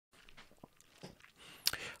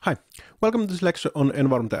Hi, welcome to this lecture on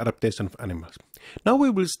environmental adaptation of animals. Now we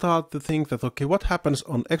will start to think that, okay, what happens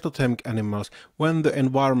on ectothermic animals when the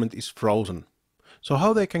environment is frozen? So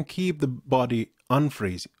how they can keep the body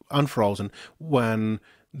unfrozen when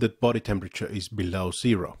the body temperature is below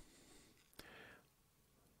zero.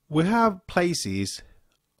 We have places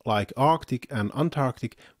like Arctic and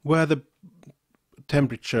Antarctic where the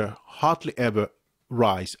temperature hardly ever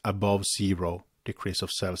rise above 0 degrees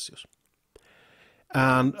Celsius.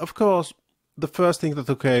 And of course, the first thing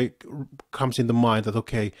that comes in the mind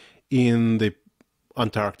that in the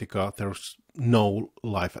Antarctica there's no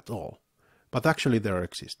life at all, but actually there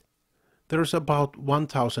exist. There's about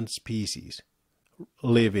 1,000 species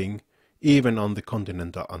living even on the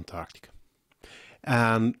continental Antarctica,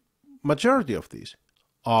 and majority of these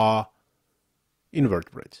are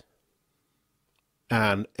invertebrates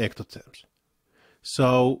and ectotherms.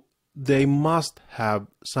 So they must have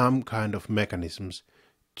some kind of mechanisms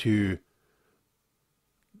to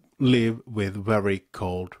live with very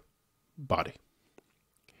cold body.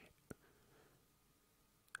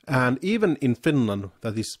 And even in Finland,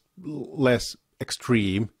 that is less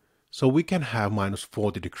extreme, so we can have minus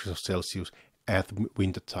 40 degrees Celsius at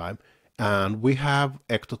winter time, and we have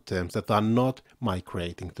ectotherms that are not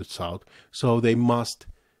migrating to south, so they must,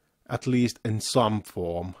 at least in some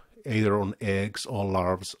form, either on eggs or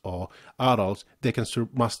larvae or adults, they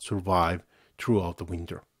must survive throughout the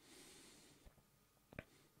winter.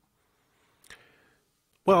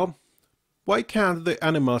 Well, why can't the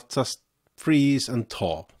animals just freeze and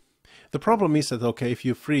thaw? The problem is that, if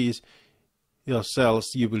you freeze your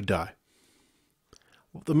cells, you will die.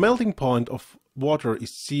 The melting point of water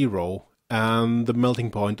is 0, and the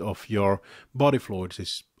melting point of your body fluids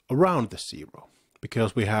is around the 0.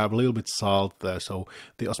 Because we have a little bit salt there, so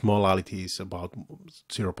the osmolality is about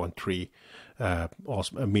 0.3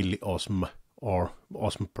 milliosm or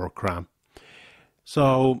osm per gram.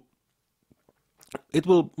 So it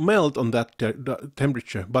will melt on that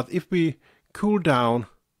temperature, but if we cool down,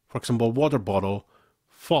 for example, water bottle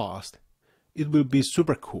fast, it will be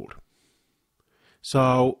super cooled.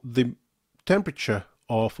 So the temperature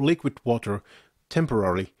of liquid water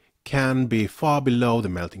temporarily can be far below the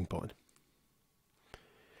melting point.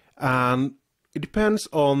 And it depends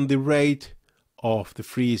on the rate of the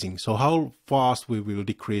freezing, so how fast we will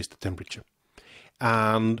decrease the temperature.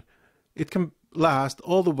 And it can last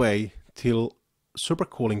all the way till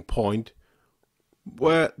supercooling point,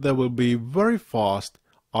 where there will be very fast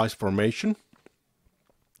ice formation,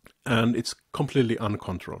 and it's completely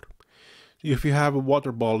uncontrolled. If you have a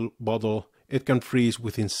water bottle, it can freeze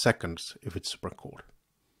within seconds if it's supercooled.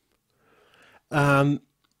 And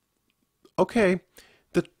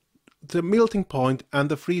the melting point and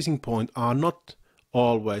the freezing point are not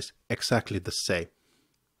always exactly the same.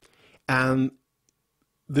 And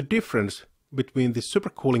the difference between the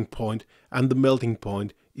supercooling point and the melting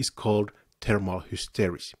point is called thermal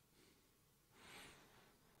hysteresis.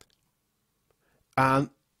 And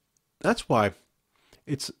that's why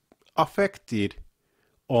it's affected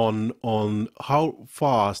on how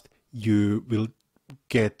fast you will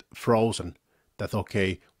get frozen, that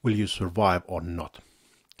will you survive or not.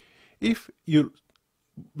 If you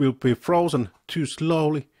will be frozen too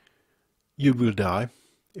slowly, you will die.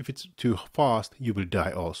 If it's too fast, you will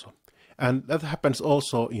die also. And that happens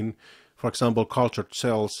also in, for example, cultured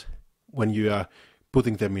cells, when you are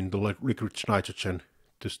putting them in the liquid nitrogen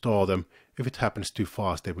to store them. If it happens too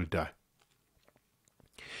fast, they will die.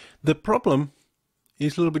 The problem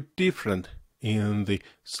is a little bit different in the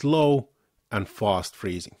slow and fast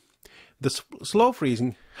freezing. The slow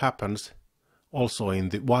freezing happens also in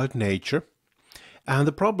the wild nature, and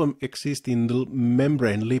the problem exists in the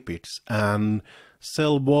membrane lipids and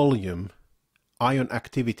cell volume, ion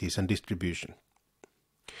activities and distribution.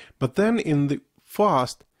 But then in the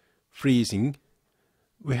fast freezing,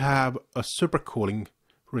 we have a supercooling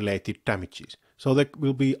related damages. So there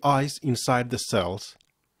will be ice inside the cells,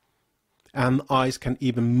 and ice can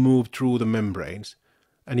even move through the membranes.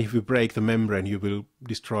 And if you break the membrane, you will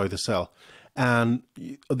destroy the cell. And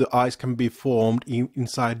the ice can be formed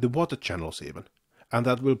inside the water channels even. And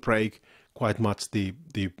that will break quite much the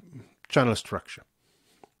channel structure.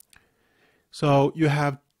 So you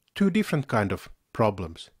have two different kind of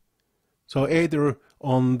problems. So either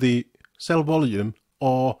on the cell volume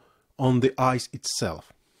or on the ice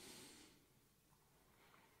itself.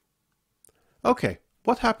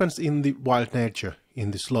 What happens in the wild nature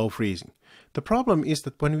in the slow freezing? The problem is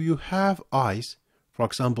that when you have ice, for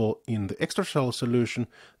example, in the extracellular solution,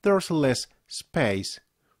 there's less space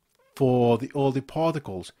for all the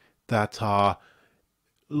particles that are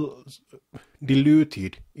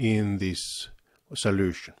diluted in this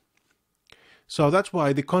solution. So that's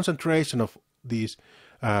why the concentration of these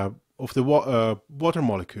water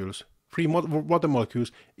molecules, free water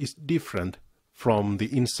molecules, is different from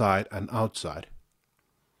the inside and outside.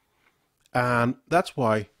 And that's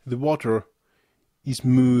why the water is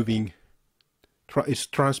moving, is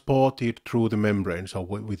transported through the membrane, so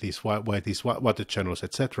with these water channels,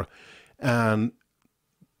 etc. And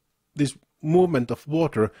this movement of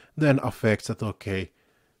water then affects that, okay,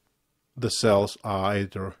 the cells are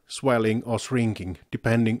either swelling or shrinking,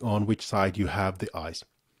 depending on which side you have the eyes.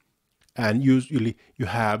 And usually you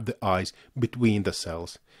have the eyes between the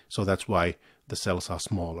cells, so that's why the cells are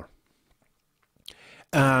smaller.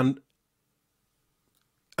 And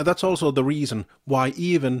that's also the reason why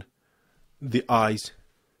even the eyes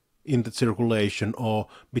in the circulation or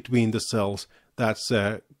between the cells, that's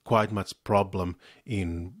quite much problem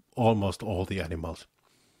in almost all the animals.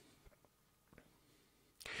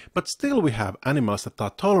 But still we have animals that are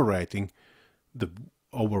tolerating the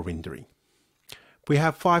overwintering. We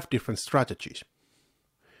have 5 different strategies.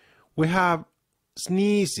 We have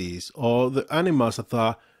sneezes, or the animals that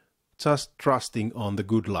are just trusting on the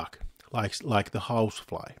good luck, like the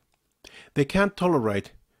housefly. They can't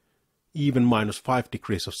tolerate even -5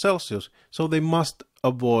 degrees of Celsius, so they must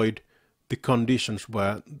avoid the conditions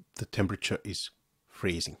where the temperature is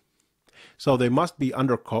freezing. So they must be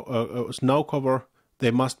under snow cover,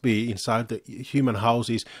 they must be inside the human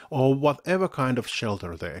houses, or whatever kind of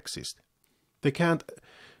shelter they exist. They can't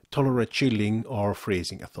tolerate chilling or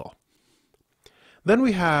freezing at all. Then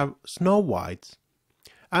we have snow whites,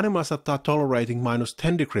 animals that are tolerating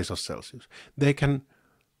 -10 degrees of Celsius. They can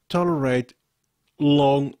tolerate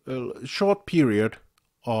short period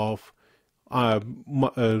of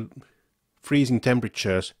freezing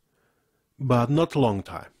temperatures, but not long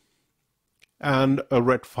time. And a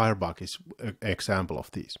red firebug is an example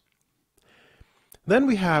of these. Then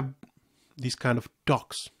we have these kind of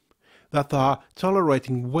dogs that are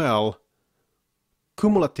tolerating well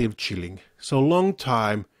cumulative chilling, so long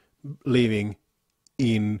time living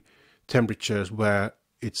in temperatures where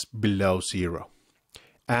it's below 0.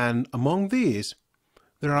 And among these,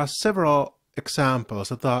 there are several examples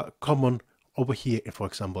that are common over here, for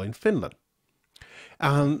example, in Finland.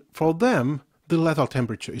 And for them, the lethal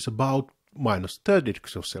temperature is about -30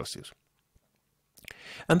 degrees of Celsius.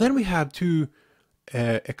 And then we have 2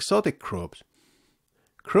 exotic groups.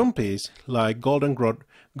 Crumpies, like golden-grod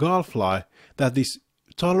gallfly, that is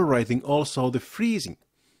tolerating also the freezing.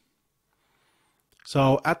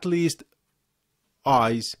 So at least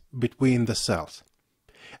ice between the cells.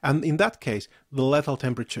 And in that case, the lethal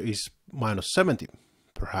temperature is -70,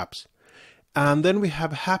 perhaps. And then we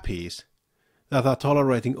have happies that are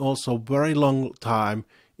tolerating also very long time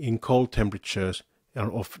in cold temperatures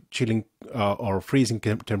of chilling or freezing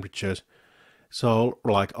temperatures. So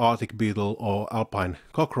like Arctic beetle or alpine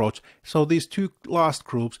cockroach. So these 2 last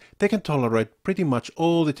groups, they can tolerate pretty much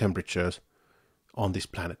all the temperatures on this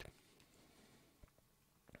planet.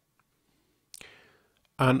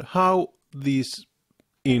 And how these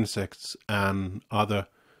insects and other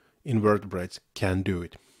invertebrates can do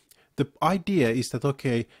it. The idea is that,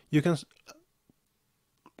 okay, you can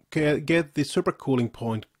get the supercooling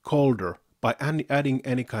point colder by adding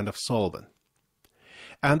any kind of solvent.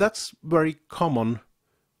 And that's very common,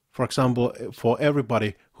 for example, for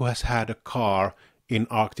everybody who has had a car in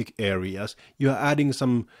Arctic areas. You are adding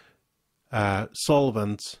some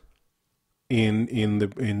solvents in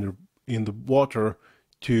the water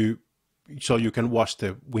so you can wash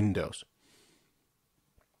the windows.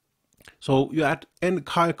 So you add any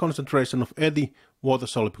high concentration of any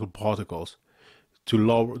water-soluble particles to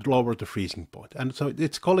lower the freezing point. And so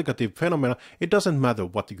it's colligative phenomena. It doesn't matter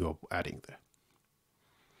what you're adding there.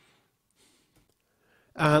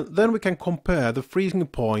 And then we can compare the freezing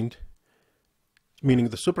point, meaning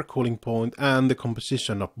the supercooling point, and the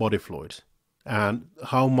composition of body fluids and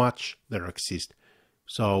how much there exists.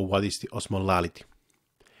 So what is the osmolality?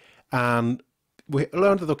 And we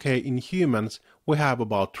learned that, okay, in humans we have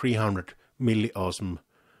about 300 milliosm,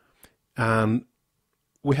 and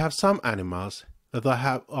we have some animals that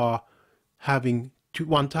are having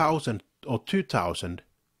 1,000 or 2,000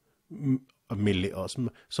 milliosm,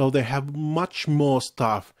 so they have much more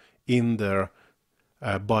stuff in their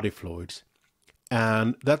body fluids,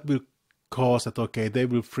 and that will cause that, okay, they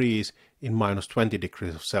will freeze in -20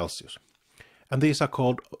 degrees of Celsius. And these are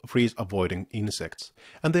called freeze-avoiding insects,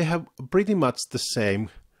 and they have pretty much the same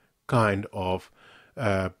kind of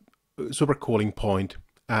supercooling point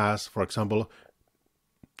as, for example,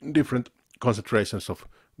 different concentrations of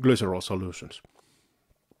glycerol solutions.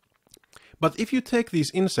 But if you take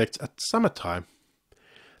these insects at summertime,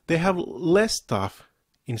 they have less stuff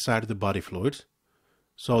inside the body fluids,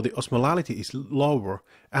 so the osmolality is lower,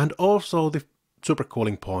 and also the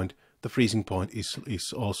supercooling point, the freezing point,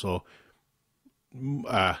 is also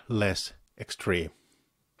less extreme.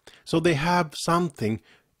 So they have something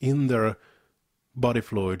in their body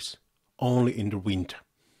fluids only in the winter.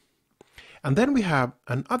 And then we have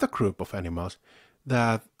another group of animals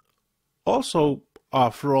that also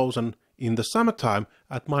are frozen in the summertime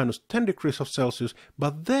at -10 degrees of Celsius,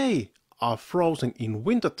 but they are frozen in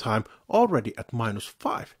wintertime already at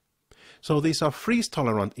 -5. So these are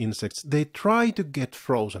freeze-tolerant insects. They try to get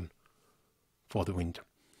frozen for the winter.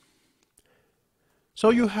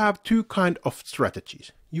 So you have two kinds of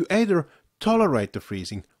strategies. You either tolerate the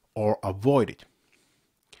freezing or avoid it.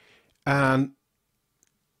 And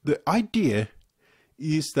the idea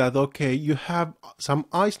is that, okay, you have some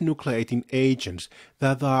ice nucleating agents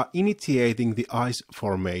that are initiating the ice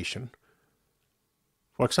formation.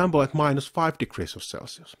 For example, at -5 degrees of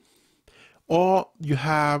Celsius. Or you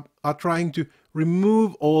are trying to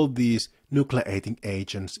remove all these nucleating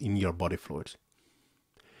agents in your body fluids.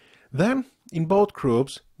 Then, in both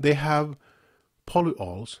groups, they have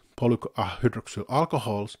polyols, polyhydroxyl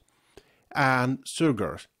alcohols, and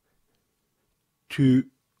sugars to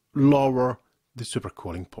lower the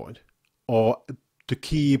supercooling point, or to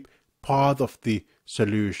keep part of the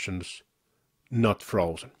solutions not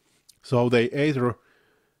frozen. So they either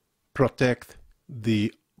protect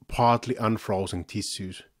the partly unfrozen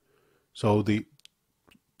tissues, so the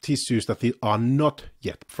tissues that are not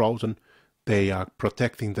yet frozen, they are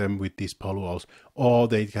protecting them with these polyols, or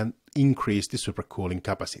they can increase the supercooling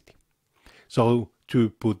capacity, so to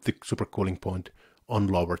put the supercooling point on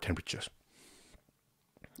lower temperatures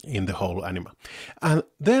in the whole animal. And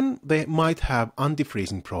then they might have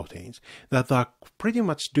antifreezing proteins that are pretty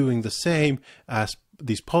much doing the same as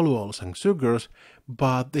these polyols and sugars,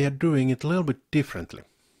 but they are doing it a little bit differently.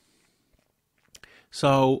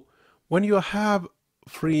 So when you have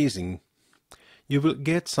freezing, you will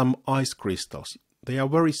get some ice crystals. They are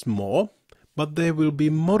very small, but they will be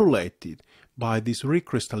modulated by this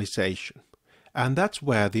recrystallization. And that's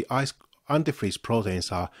where the antifreeze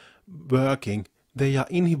proteins are working. They are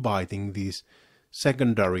inhibiting this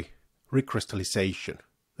secondary recrystallization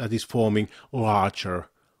that is forming larger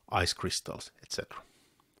ice crystals, etc.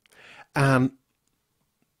 And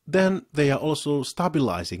then they are also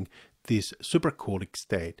stabilizing this supercooling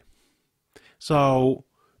state. So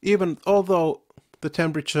even although the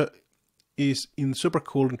temperature is in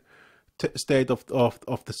supercooled state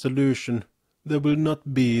of the solution, there will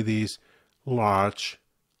not be these large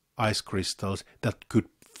ice crystals that could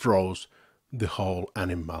froze the whole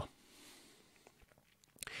animal.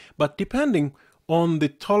 But depending on the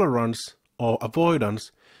tolerance or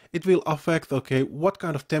avoidance, it will affect, okay, what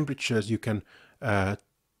kind of temperatures you can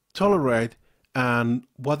tolerate and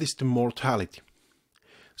what is the mortality.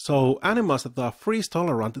 So animals that are freeze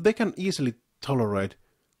tolerant, they can easily tolerate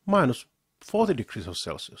 -40 degrees of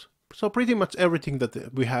Celsius. So pretty much everything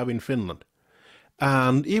that we have in Finland.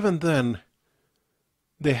 And even then,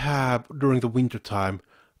 they have, during the winter time,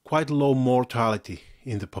 quite low mortality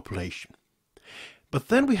in the population. But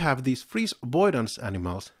then we have these freeze avoidance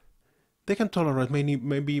animals. They can tolerate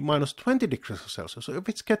maybe -20 degrees of Celsius. So if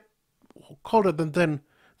it's get colder than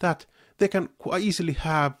that, they can quite easily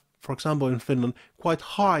have, for example, in Finland, quite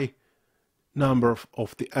high number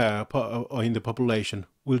of the in the population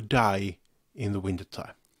will die in the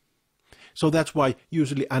wintertime. So that's why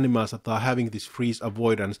usually animals that are having this freeze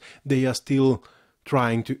avoidance, they are still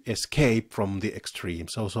trying to escape from the extreme.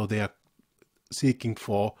 So they are seeking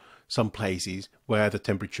for some places where the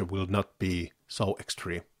temperature will not be so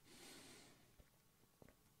extreme.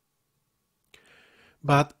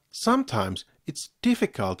 But sometimes it's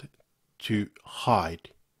difficult to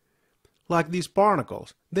hide. Like these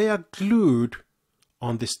barnacles, they are glued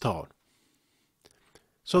on the stone.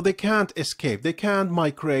 So they can't escape, they can't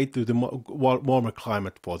migrate to the warmer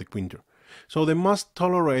climate for the winter. So they must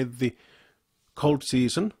tolerate the cold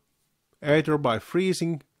season, either by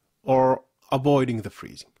freezing or avoiding the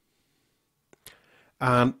freezing.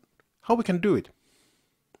 And how we can do it?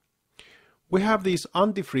 We have these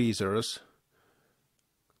antifreezers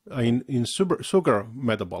in sugar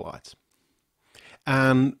metabolites.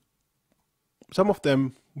 And some of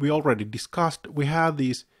them we already discussed. We have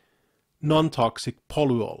these non-toxic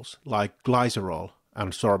polyols like glycerol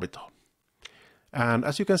and sorbitol. And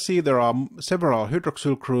as you can see, there are several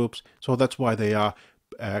hydroxyl groups, so that's why they are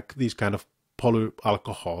these kind of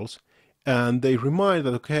polyalcohols. And they remind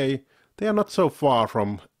that, okay, they are not so far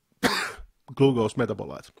from glucose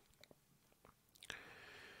metabolites.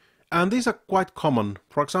 And these are quite common.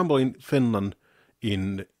 For example, in Finland,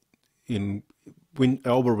 in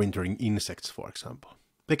overwintering insects, for example.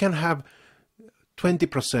 They can have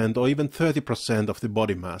 20% or even 30% of the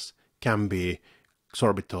body mass can be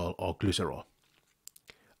sorbitol or glycerol.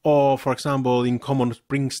 Or, for example, in common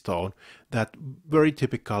springstone, that very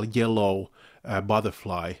typical yellow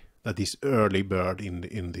butterfly that is early bird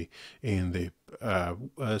in the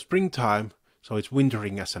springtime, so it's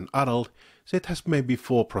wintering as an adult, so it has maybe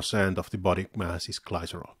 4% of the body mass is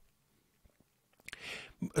glycerol.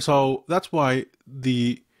 So that's why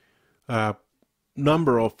the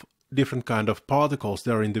number of different kind of particles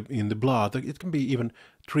there in the blood, it can be even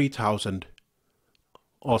 3,000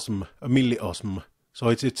 milliosm. So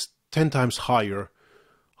it's 10 times higher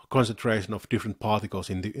concentration of different particles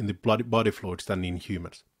in the body fluids than in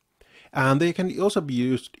humans. And they can also be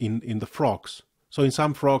used in the frogs. So in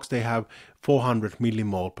some frogs they have 400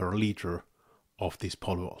 millimole per liter of these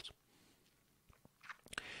polyols.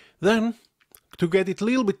 Then, to get it a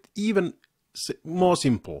little bit even more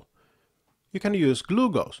simple, you can use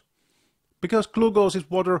glucose. Because glucose is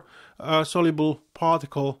water soluble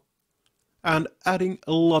particle, and adding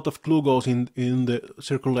a lot of glucose in the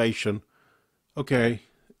circulation, okay,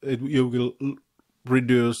 you will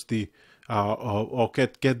reduce the or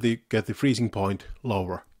get the freezing point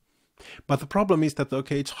lower. But the problem is that,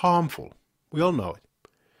 okay, it's harmful. We all know it,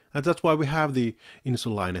 and that's why we have the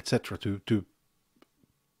insulin, etc., to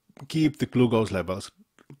keep the glucose levels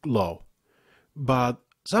low. But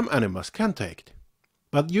some animals can take it.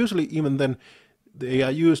 But usually, even then, they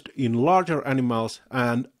are used in larger animals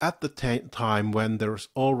and at the time when there's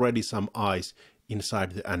already some ice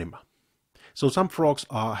inside the animal. So some frogs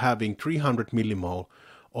are having 300 millimole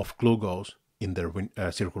of glucose in their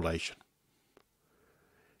circulation.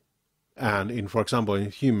 And in, for example,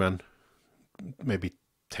 in human, maybe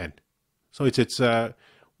 10. So it's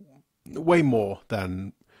way more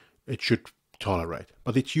than it should tolerate.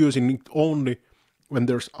 But it's using it only when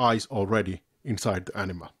there's ice already inside the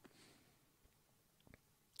animal.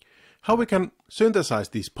 How we can synthesize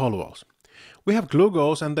these polyols? We have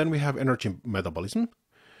glucose and then we have energy metabolism.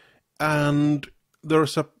 And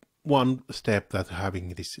there's one step that having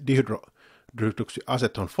this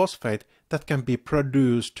dihydroxyacetone phosphate that can be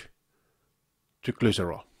produced to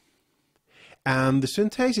glycerol. And the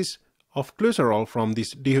synthesis of glycerol from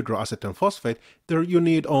this dihydroacetone phosphate, there you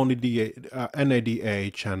need only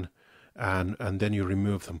NADH and then you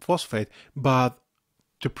remove some phosphate. But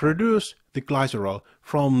to produce the glycerol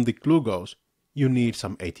from the glucose, you need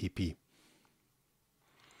some ATP.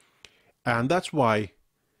 And that's why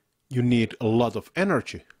you need a lot of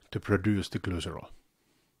energy to produce the glycerol.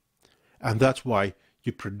 And that's why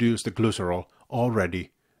you produce the glycerol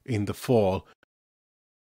already in the fall.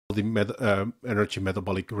 The energy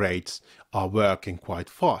metabolic rates are working quite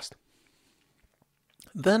fast.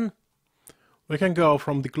 Then we can go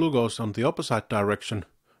from the glucose on the opposite direction,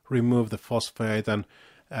 remove the phosphate and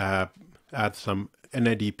add some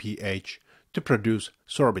NADPH to produce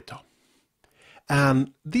sorbitol.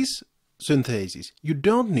 And this synthesis, you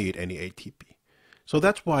don't need any ATP. So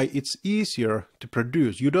that's why it's easier to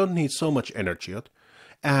produce. You don't need so much energy,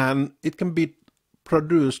 and it can be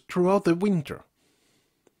produced throughout the winter.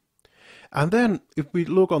 And then if we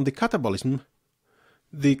look on the catabolism,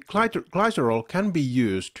 the glycerol can be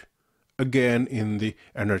used again in the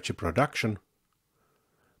energy production.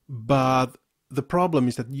 But the problem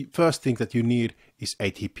is that the first thing that you need is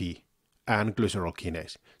ATP and glycerol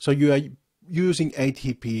kinase. So you are using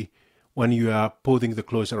ATP when you are putting the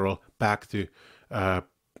glycerol back to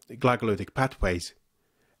glycolytic pathways.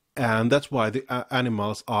 And that's why the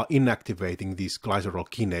animals are inactivating this glycerol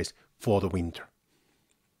kinase for the winter.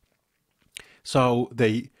 So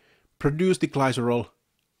they produce the glycerol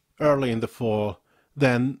early in the fall,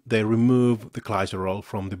 then they remove the glycerol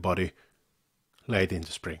from the body late in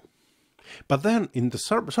the spring. But then in the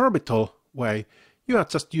sorbitol way, you are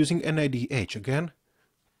just using NADH again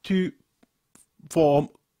to form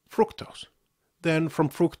fructose. Then from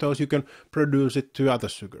fructose you can produce it to other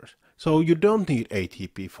sugars. So you don't need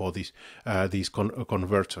ATP for these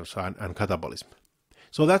converters and catabolism.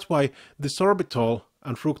 So that's why the sorbitol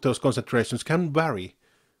and fructose concentrations can vary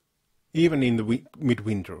even in the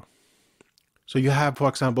midwinter. So you have, for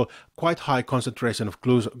example, quite high concentration of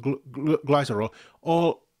glycerol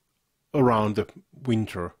all around the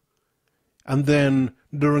winter. And then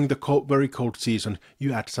during the very cold season,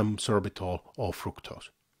 you add some sorbitol or fructose.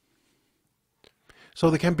 So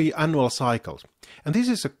there can be annual cycles. And this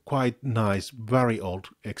is a quite nice, very old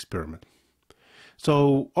experiment.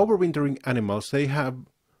 So overwintering animals, they have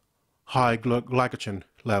high glycogen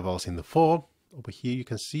levels in the fall. Over here you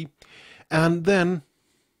can see. And then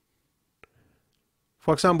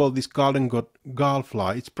For example, this golden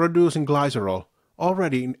gallfly, it's producing glycerol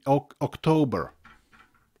already in October,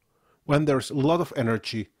 when there's a lot of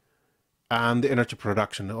energy and the energy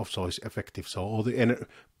production also is effective, so all the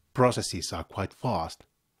processes are quite fast.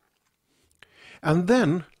 And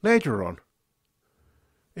then later on,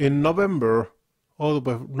 in November, all the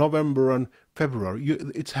way November and February,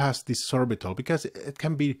 it has this sorbitol because it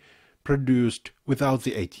can be produced without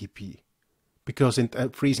the ATP. Because in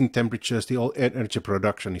freezing temperatures, the energy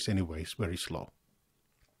production is anyways very slow.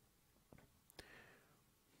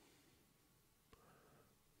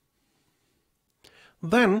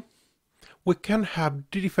 Then we can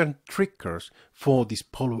have different triggers for this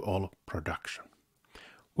polyol production.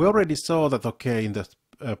 We already saw that, okay, in the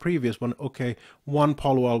previous one, okay, one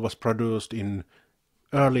polyol was produced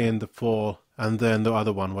early in the fall, and then the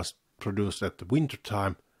other one was produced at the winter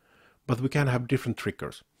time, but we can have different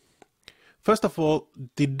triggers. First of all,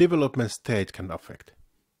 the development stage can affect.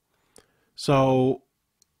 So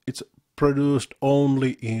it's produced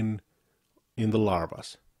only in the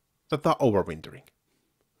larvae that are overwintering.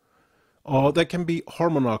 Or there can be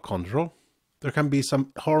hormonal control. There can be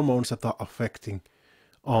some hormones that are affecting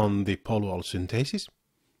on the polyol synthesis.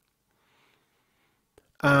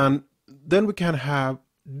 And then we can have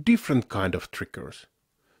different kind of triggers.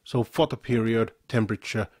 So photoperiod,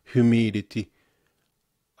 temperature, humidity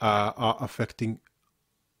are affecting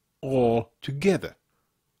all together.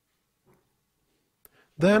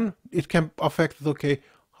 Then it can affect, okay,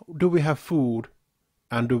 do we have food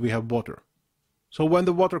and do we have water? So when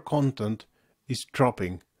the water content is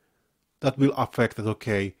dropping, that will affect that,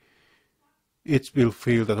 okay, it will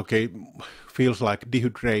feel that, okay, feels like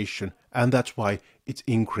dehydration, and that's why it's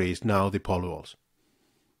increased now the polyols.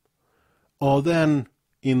 Or then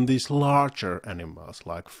in these larger animals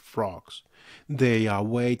like frogs, they are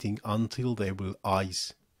waiting until they will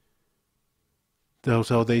ice.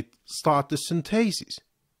 So they start the synthesis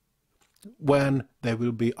when there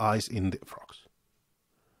will be ice in the frogs.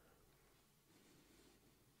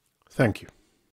 Thank you.